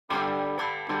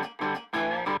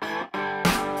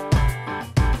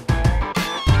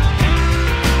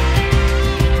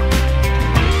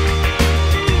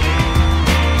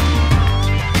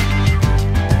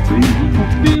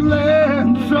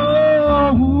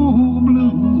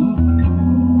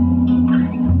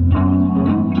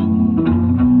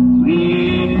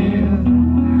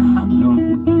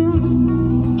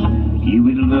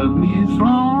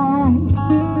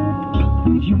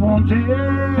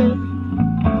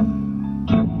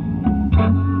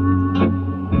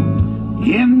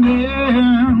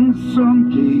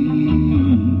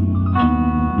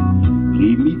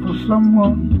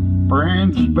someone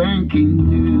brand spanking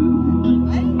new.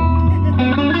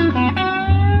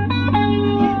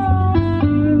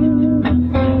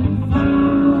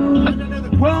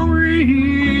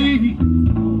 Worry,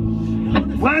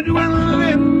 why do I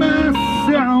let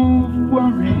myself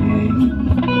worry?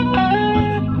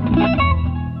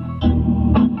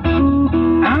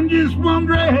 I'm just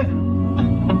wondering,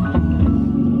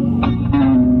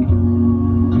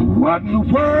 what in the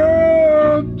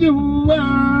world do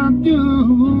I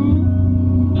do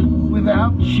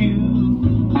without you?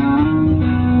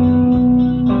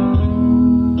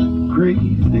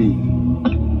 Crazy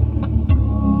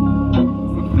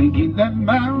for thinking that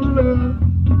my love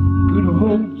could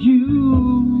hold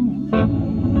you.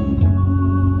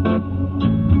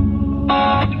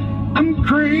 I'm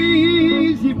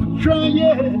crazy for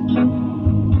trying,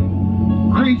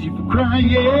 crazy for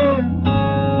crying,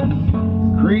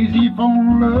 crazy for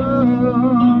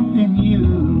loving you.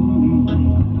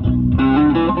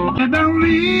 And I'm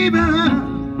leaving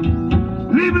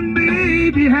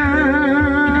me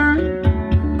behind.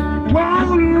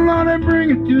 Oh Lord, and bring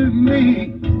it to me.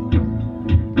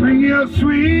 Bring your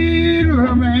sweet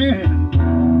loving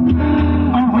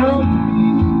home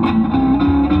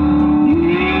to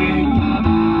me.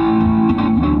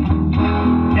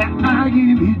 Yeah, I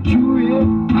give you joy,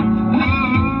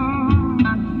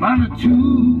 one or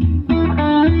two.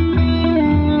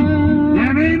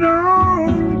 That ain't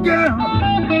all, girl,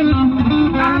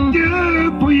 I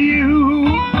do for you.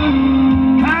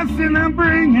 I said I'm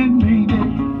bringing me,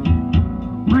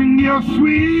 bring your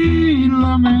sweet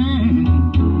loving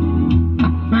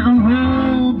back on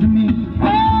home to me.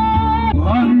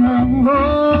 One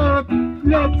love,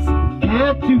 let's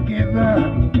get together,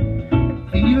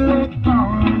 feel it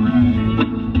alright.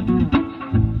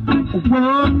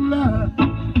 One love,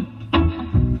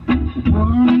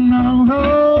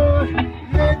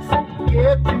 let's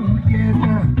get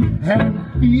together and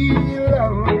feel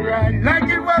alright, like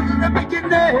it was in the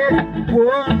beginning.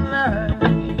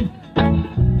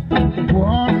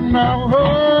 One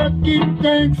love, give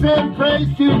thanks and praise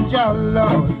to your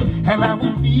Lord, and I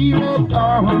will feel it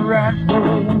alright.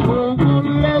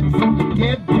 Let's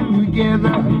get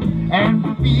together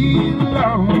and feel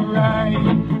alright.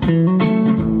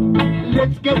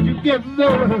 Let's get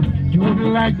together, do it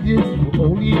like this,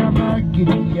 only I'm not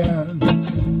getting young.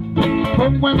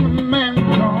 But when the man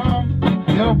comes,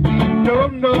 there'll be no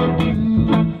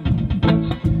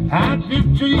I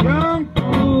picture young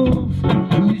fools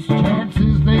whose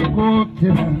chances they go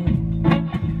tonight.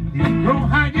 There's no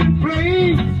hiding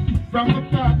place from the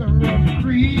Father of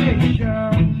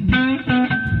creation.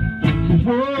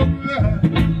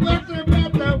 What's the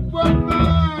matter,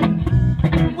 woman?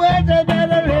 What's the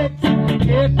matter? Let's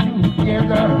get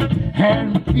together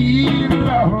and feel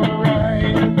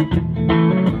alright.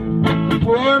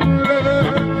 One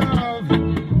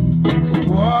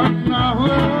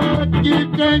love, give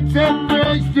thanks and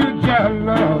praise to your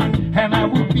Lord, and I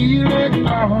will feel it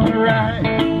alright.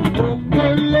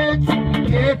 Okay, let's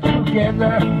get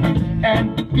together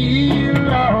and feel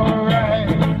alright.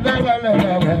 La la la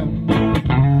la la.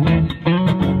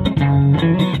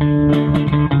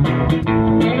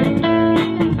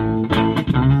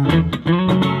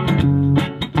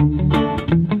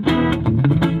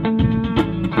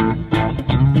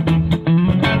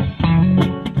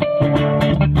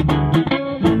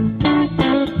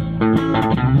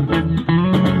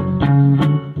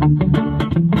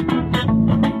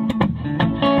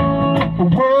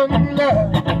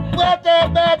 What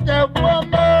about the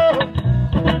woman?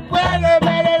 What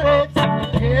about it? Let's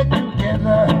get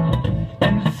together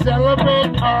and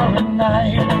celebrate all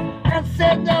night and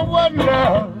say that one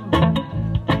love,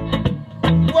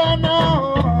 one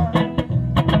on.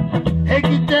 Hey,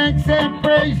 give thanks and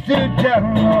praise to the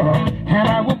Lord, and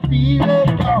I will feel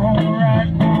it alright.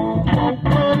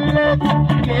 Let's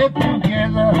get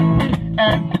together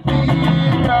and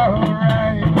feel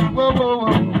alright.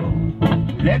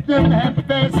 Let them have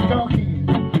fast talking,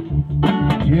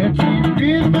 get you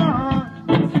in my heart.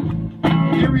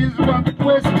 Here is one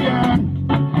question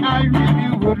I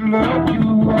really would love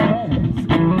to ask.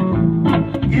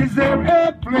 Is there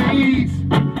a place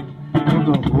for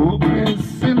the hopeless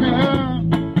sinner,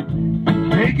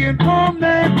 taking on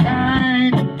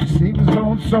mankind to save his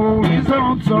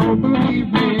own soul,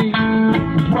 believe me?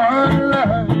 One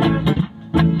love,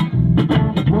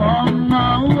 one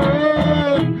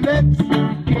hour, let's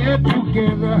get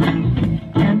together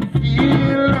and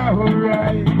feel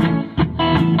alright.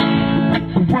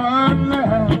 One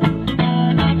love,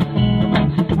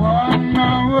 one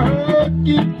hour,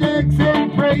 give thanks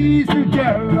and praise to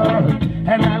your Lord,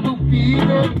 and I will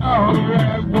feeling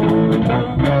alright. Whoa,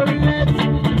 whoa, let's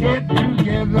get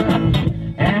together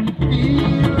and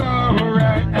feel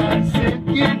alright. I said,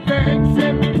 give thanks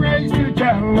and praise to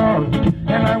the Lord,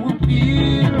 and I will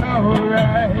feel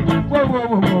alright. Whoa, whoa,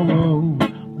 whoa, whoa, whoa.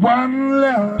 One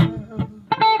love.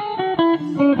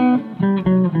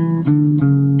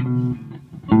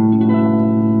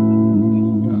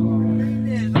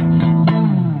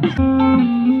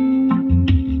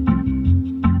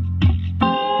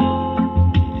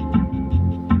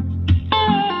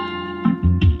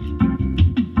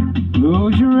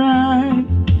 Close your eyes,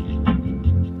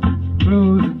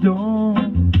 close the door.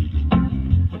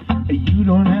 You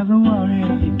don't have to worry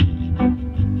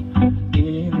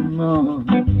anymore.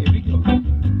 Here we go.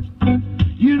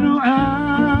 You know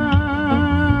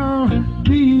I'll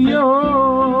be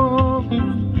your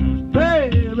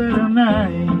baby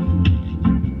tonight.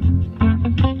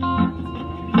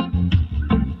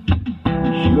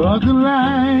 Short the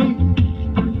light,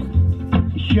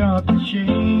 short the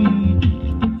shade.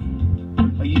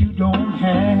 You don't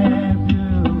have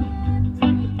to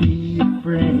be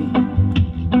afraid.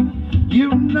 You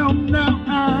know now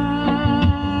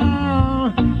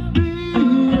I'll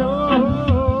be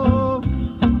your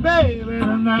baby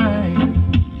tonight.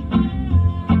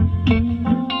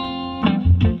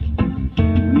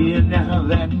 Yeah, now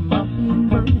that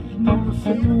mountain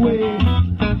noticing the way,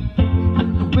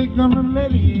 we're gonna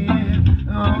let it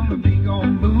on the big old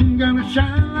moon, gonna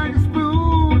shine like a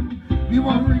spoon. You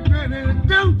won't regret it,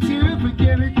 don't you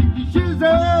forget it. Keep your shoes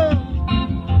up.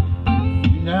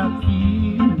 You're not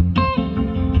feeling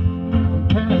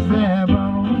pass that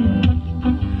on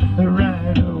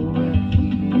right over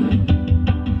here.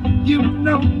 You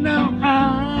know now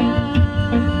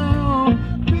I'll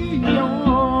be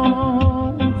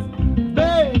yours,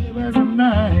 baby,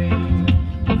 tonight.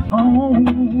 Oh,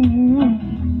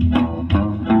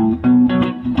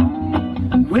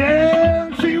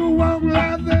 well, she walked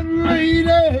like that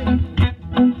lady.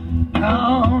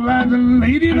 Oh, like the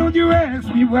lady, don't you ask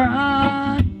me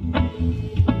why.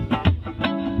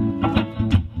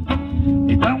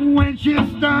 But when she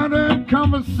started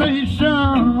conversation,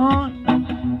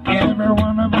 every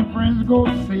one of her friends go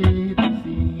say,